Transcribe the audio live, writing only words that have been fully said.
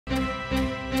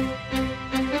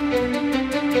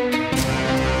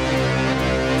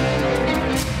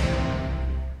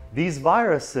These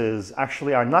viruses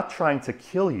actually are not trying to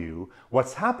kill you.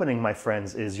 What's happening, my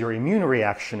friends, is your immune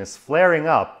reaction is flaring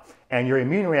up, and your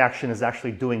immune reaction is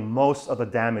actually doing most of the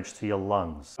damage to your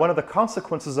lungs. One of the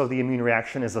consequences of the immune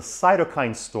reaction is a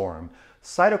cytokine storm.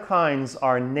 Cytokines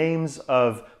are names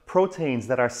of proteins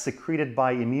that are secreted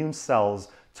by immune cells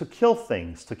to kill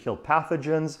things, to kill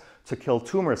pathogens, to kill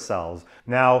tumor cells.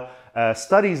 Now,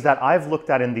 studies that I've looked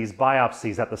at in these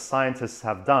biopsies that the scientists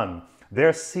have done,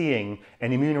 they're seeing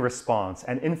an immune response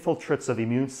and infiltrates of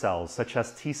immune cells, such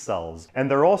as T cells.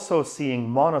 And they're also seeing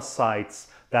monocytes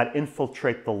that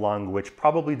infiltrate the lung, which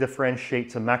probably differentiate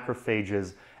to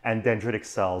macrophages and dendritic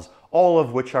cells, all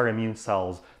of which are immune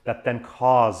cells that then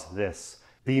cause this.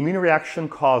 The immune reaction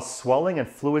causes swelling and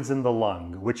fluids in the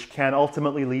lung, which can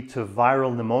ultimately lead to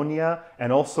viral pneumonia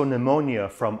and also pneumonia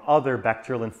from other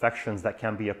bacterial infections that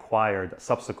can be acquired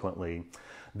subsequently.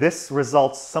 This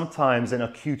results sometimes in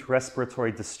acute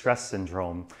respiratory distress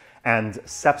syndrome and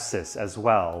sepsis as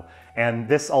well, and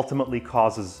this ultimately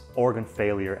causes organ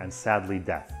failure and sadly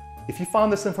death. If you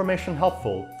found this information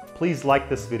helpful, please like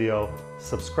this video,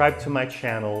 subscribe to my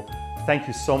channel. Thank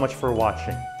you so much for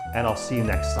watching, and I'll see you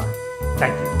next time.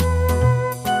 Thank you.